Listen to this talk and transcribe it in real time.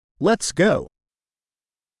Let's go.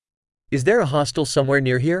 Is there a hostel somewhere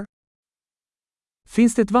near here?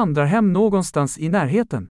 Finns det ett vandrarhem någonstans i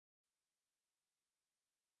närheten?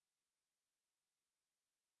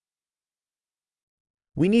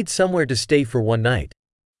 We need somewhere to stay for one night.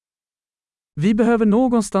 Vi behöver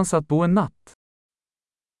någonstans att bo en natt.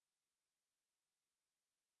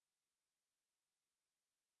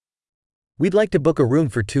 We'd like to book a room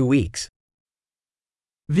for 2 weeks.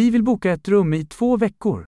 Vi vill boka ett rum i 2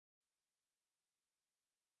 veckor.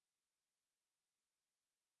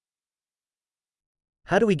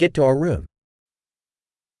 How do we get to our room?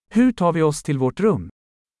 Hur tar vi oss till vårt rum?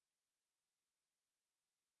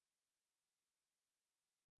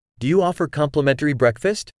 Do you offer complimentary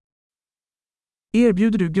breakfast?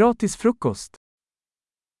 Erbjuder du gratis frukost?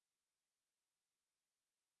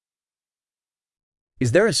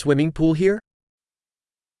 Is there a swimming pool here?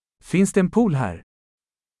 Finns det en pool här?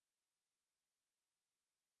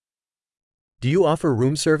 Do you offer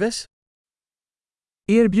room service?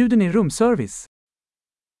 Erbjuder ni rumservice?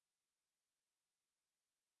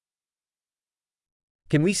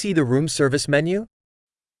 Can we see the room service menu?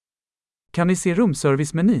 Kan ni se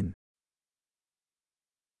rumservice-menyn?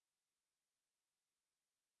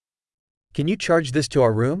 Can you charge this to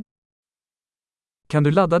our room? Kan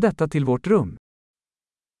du ladda detta till vårt rum?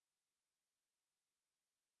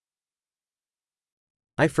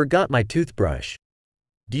 I forgot my toothbrush.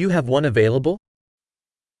 Do you have one available?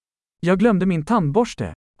 Jag glömde min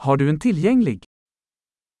tandborste. Har du en tillgänglig?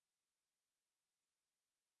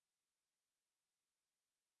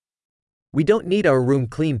 We don't need our room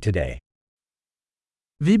cleaned today.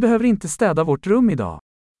 Vi behöver inte städa vårt rum idag.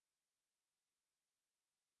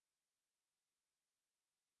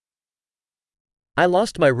 I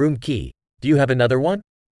lost my room key. Do you have another one?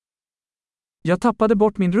 Jag tappade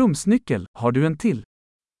bort min rumsnyckel. Har du en till?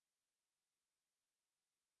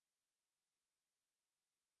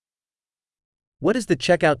 What is the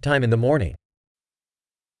checkout time in the morning?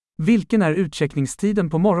 Vilken är utcheckningstiden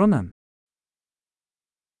på morgonen?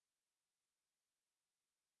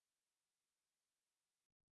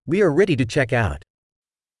 We are ready to check out.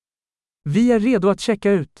 Vi är redo att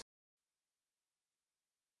checka ut.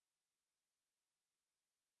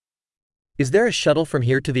 Is there a shuttle from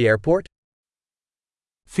here to the airport?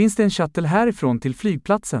 Finns det en shuttle härifrån till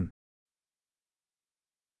flygplatsen?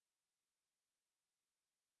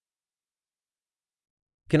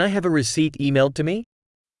 Can I have a receipt emailed to me?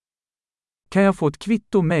 Kan jag få ett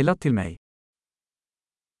kvitto mejlat till mig?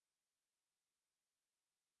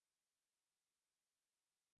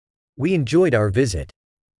 We enjoyed our visit.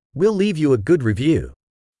 We'll leave you a good review.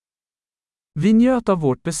 Vi njöt av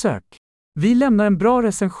vårt besök. Vi lämnar en bra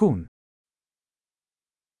recension.